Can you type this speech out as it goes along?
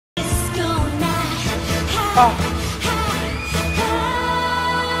Hey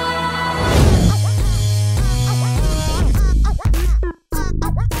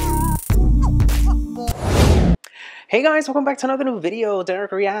guys, welcome back to another new video.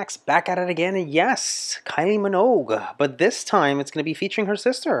 Dereck Reacts, back at it again, and yes, Kylie Minogue, but this time it's going to be featuring her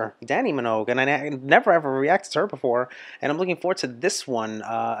sister, Dannii Minogue, and I never ever reacted to her before, and I'm looking forward to this one,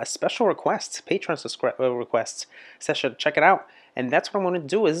 a special request, Patreon request session. Check it out, and that's what I'm going to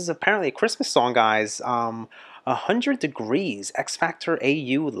do. This is apparently a Christmas song, guys. 100 Degrees, X Factor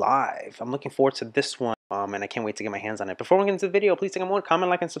AU Live. I'm looking forward to this one. And I can't wait to get my hands on it. Before we get into the video, please take a moment, comment,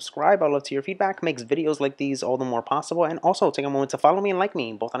 like, and subscribe. I'd love to hear your feedback. Makes videos like these all the more possible. And also take a moment to follow me and like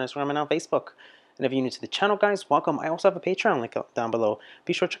me, both on Instagram and on Facebook. And if you're new to the channel, guys, welcome. I also have a Patreon link down below.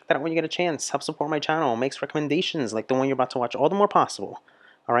 Be sure to check that out when you get a chance. Help support my channel. Makes recommendations like the one you're about to watch all the more possible.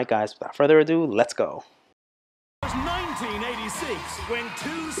 All right, guys, without further ado, let's go. 1986, when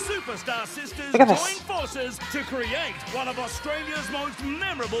two superstar sisters joined forces to create one of Australia's most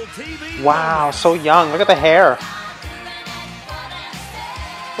memorable TV moments. So young. Look at the hair.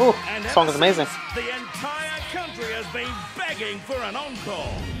 Ooh, this song is amazing. The entire country has been begging for an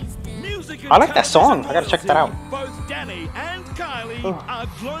encore. I like that song. I gotta check that out. Both Dannii and Kylie are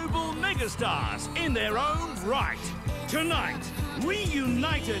global megastars in their own right. Tonight,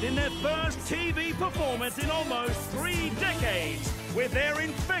 reunited in their first TV performance in almost 3 decades with their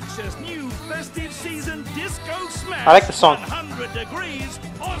infectious new festive season disco smash. I like the song. 100 Degrees,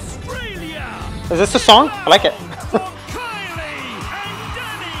 Australia. Is this the song? I like it. For Kylie and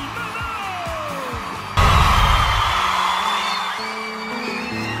Dannii Minogue.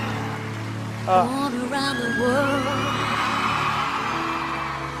 All around the world,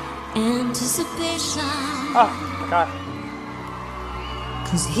 anticipation. Oh my God.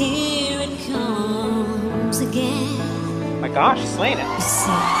 'Cause here it comes again. My gosh, she's slaying it.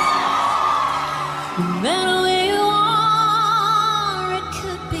 No matter where you are, it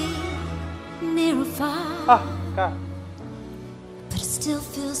could be near or far. Oh God. But it still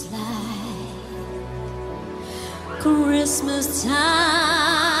feels like Christmas time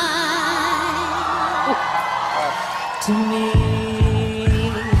to me.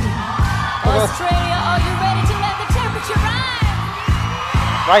 Australia, are you ready to let the temperature rise?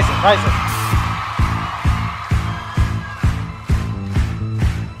 Rising, rising.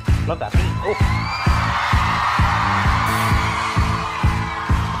 Love that beat. Oh.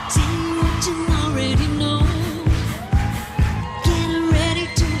 See what you already know. Get ready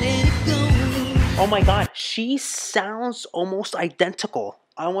to let it go. Oh my God, she sounds almost identical.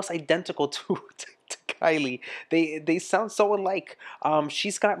 To Kylie. They sound so alike.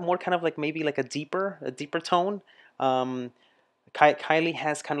 She's got more kind of like maybe like a deeper tone. Kylie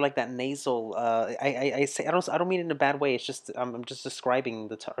has kind of like that nasal. I don't mean it in a bad way. It's just I'm just describing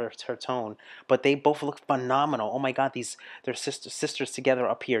her tone. But they both look phenomenal. Oh my God, they're sisters together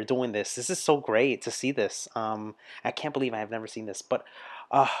up here doing this. This is so great to see this. I can't believe I have never seen this. But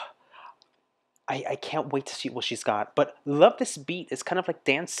I can't wait to see what she's got. But love this beat. It's kind of like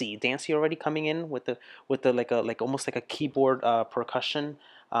dancey already coming in with the like almost like a keyboard percussion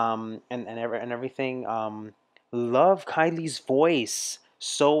and everything. Love Kylie's voice.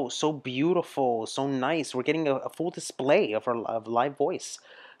 So beautiful, so nice. We're getting a full display of her live voice.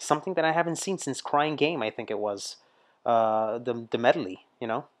 Something that I haven't seen since Crying Game, I think it was. The medley, you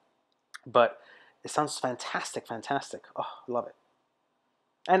know. But it sounds fantastic. Oh, love it.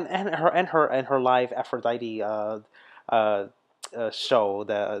 And her live Aphrodite show,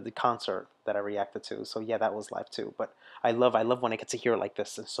 the concert that I reacted to. So yeah, that was live too. But I love when I get to hear it like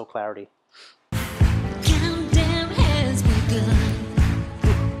this in so clarity. Countdown has begun.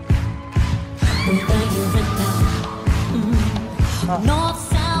 North,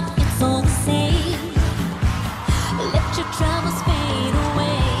 south, it's all the same. Let your troubles fade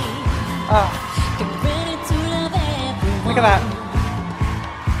away. Get ready to love everyone. Look at that.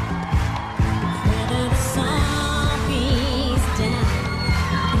 Whether the sun beats down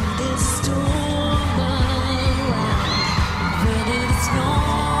in this storm around, whether the snow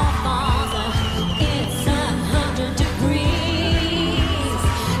falls out, it's 100 degrees.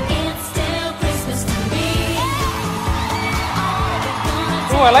 It's still Christmas to me.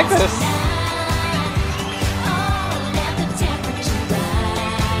 Oh, I like this.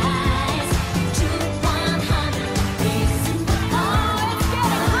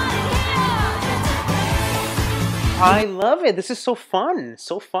 I love it. This is so fun.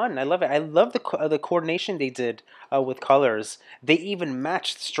 I love it. I love the coordination they did with colors. They even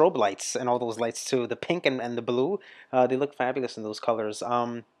matched strobe lights and all those lights too. The pink and the blue. They look fabulous in those colors.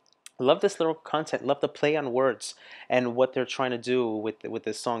 Love this little content. Love the play on words and what they're trying to do with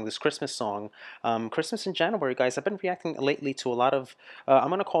this song, this Christmas song. Christmas in January, guys. I've been reacting lately to a lot of I'm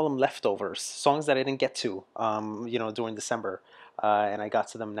gonna call them leftovers, songs that I didn't get to, during December, and I got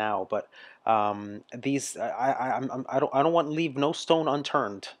to them now. But these I don't want to leave no stone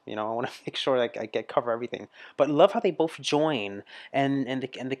unturned. I want to make sure I get cover everything. But love how they both join, and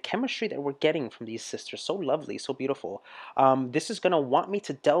the chemistry that we're getting from these sisters, so lovely, so beautiful. This is gonna want me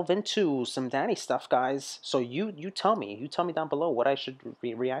to delve into some Dannii stuff, guys. So you tell me, down below what I should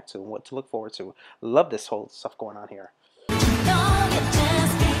react to, what to look forward to. Love this whole stuff going on here.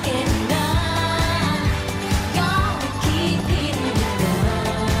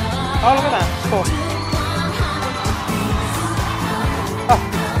 Oh, look at that. Cool.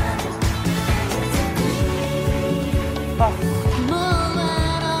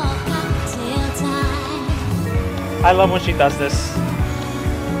 I love when she does this.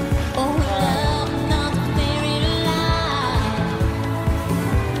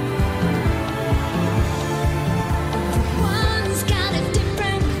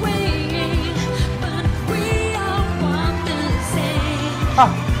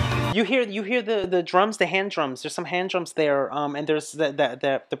 You hear the drums, the hand drums. There's some hand drums there, and there's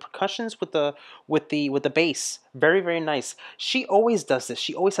the percussions with the bass. Very, very nice. She always does this.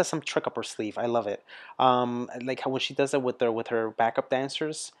 She always has some trick up her sleeve. I love it. Like how when she does it with her backup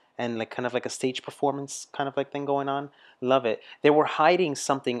dancers, and like kind of like a stage performance kind of like thing going on. Love it. They were hiding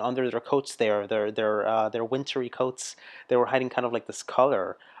something under their coats there, their wintry coats. They were hiding kind of like this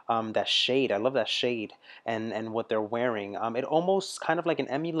color, that shade. I love that shade and what they're wearing. It almost kind of like an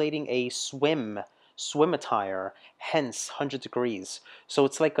emulating a swim attire, hence 100 degrees. So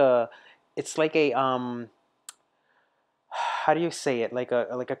it's like a how do you say it? Like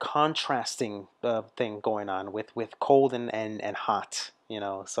a contrasting thing going on with cold and hot.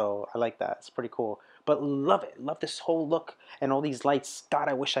 So I like that. It's pretty cool. But love it. Love this whole look and all these lights. God,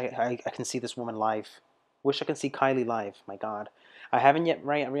 I wish I can see this woman live. Wish I can see Kylie live. My God, I haven't yet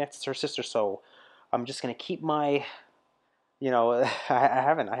reacted to her sister, so I'm just gonna keep my, I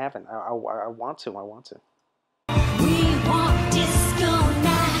haven't. I want to. I want to. We want disco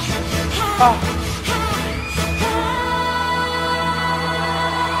night. Oh.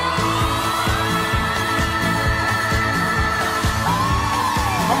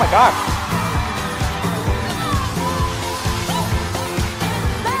 Oh my God.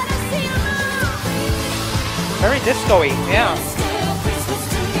 Very disco-y, yeah.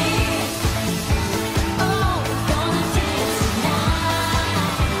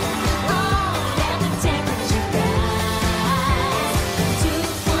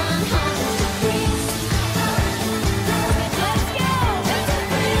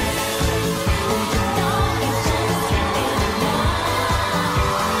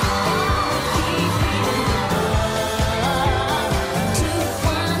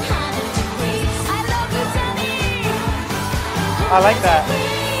 I like that.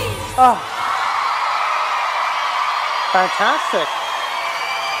 Oh, fantastic.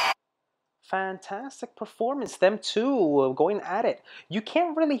 Fantastic performance. Them two going at it. You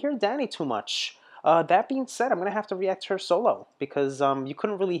can't really hear Dannii too much. That being said, I'm going to have to react to her solo because you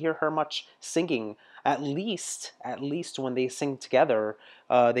couldn't really hear her much singing. At least when they sing together,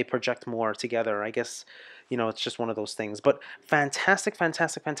 they project more together. I guess, it's just one of those things. But fantastic,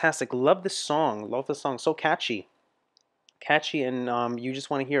 fantastic, fantastic. Love this song. Love this song. So catchy. And you just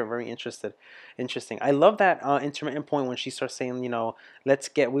want to hear it. Very interesting. I love that intermittent point when she starts saying, we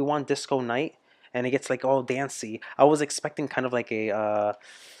want disco night, and it gets like all dancey. I was expecting kind of like a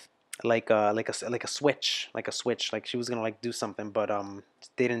like a switch, like she was gonna like do something, but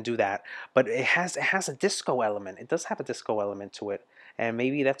they didn't do that. But it has a disco element. It does have a disco element to it, and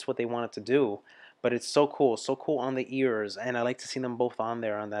maybe that's what they wanted to do. But it's so cool on the ears, and I like to see them both on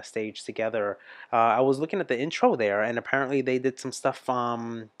there on that stage together. I was looking at the intro there, and apparently they did some stuff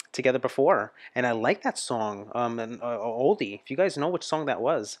together before, and I like that song. And oldie. If you guys know which song that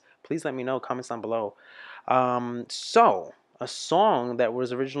was, please let me know. Comments down below. So a song that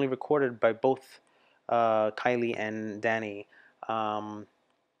was originally recorded by both Kylie and Dannii. For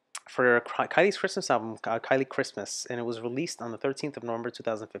Kylie's Christmas album, Kylie Christmas, and it was released on the 13th of November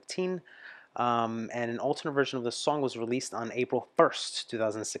 2015. And an alternate version of the song was released on April 1st,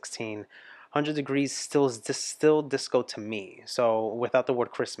 2016. 100 Degrees still disco to me, so without the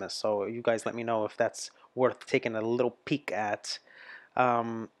word Christmas. So you guys let me know if that's worth taking a little peek at.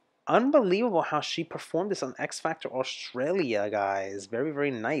 Unbelievable how she performed this on X Factor Australia, guys. Very,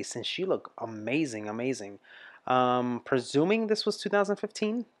 very nice, and she looked amazing. Presuming this was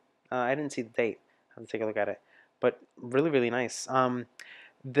 2015. I didn't see the date. I have to take a look at it, but really, really nice.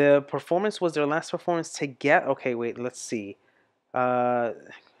 The performance was their last performance together. Okay, wait, let's see. Uh,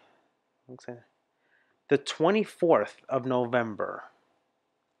 the 24th of November.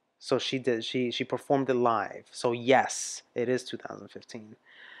 So she performed it live. So yes, it is 2015.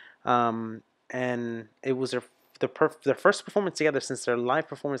 And it was their first performance together since their live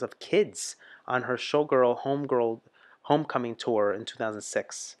performance of Kids on her Showgirl Homecoming tour in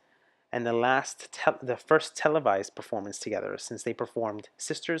 2006, and the first televised performance together since they performed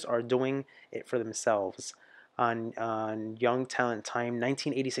 "Sisters Are Doing It for Themselves" on Young Talent Time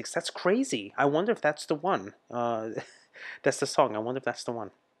 1986. That's crazy. I wonder if that's the one. That's the song. I wonder if that's the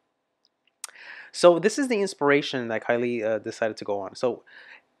one. So this is the inspiration that Kylie decided to go on. So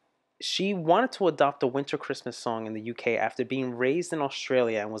she wanted to adopt a winter Christmas song in the UK after being raised in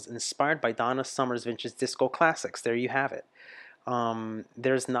Australia and was inspired by Donna Summer's vintage disco classics. There you have it.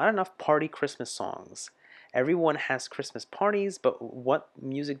 There's not enough party Christmas songs. Everyone has Christmas parties, but what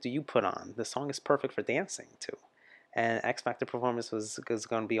music do you put on? The song is perfect for dancing too. And X Factor performance was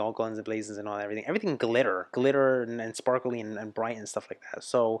going to be all guns and blazes and all everything glitter and sparkly and bright and stuff like that.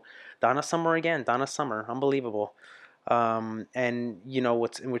 So Donna Summer again, Donna Summer, unbelievable. And you know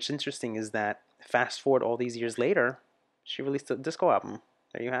what's interesting is that fast forward all these years later, she released a disco album.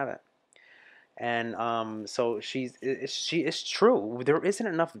 There you have it. And so it's true. There isn't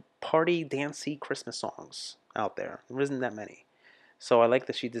enough party dancey Christmas songs out there. There isn't that many. So I like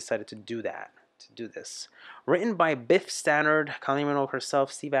that she decided to do that. To do this. Written by Biff Stannard, Kylie Minogue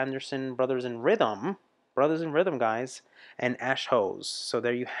herself, Steve Anderson, Brothers in Rhythm, guys, and Ash Hose. So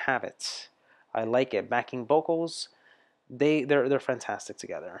there you have it. I like it. Backing vocals, they're fantastic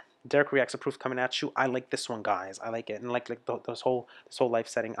together. Dereck Reacts approved coming at you. I like this one, guys. I like it, and like this whole life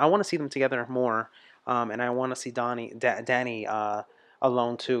setting. I want to see them together more, and I want to see Dannii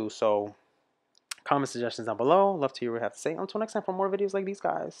alone too. So comment suggestions down below. Love to hear what you have to say. Until next time, for more videos like these,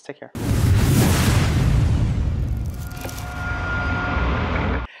 guys. Take care.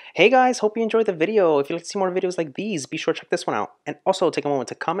 Hey guys, hope you enjoyed the video. If you'd like to see more videos like these, be sure to check this one out. And also take a moment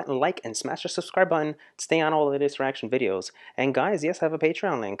to comment, like, and smash the subscribe button to stay on all the latest reaction videos. And guys, yes, I have a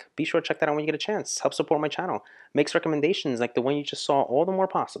Patreon link. Be sure to check that out when you get a chance. Help support my channel. Makes recommendations like the one you just saw all the more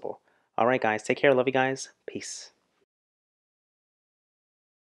possible. Alright guys, take care. Love you guys. Peace.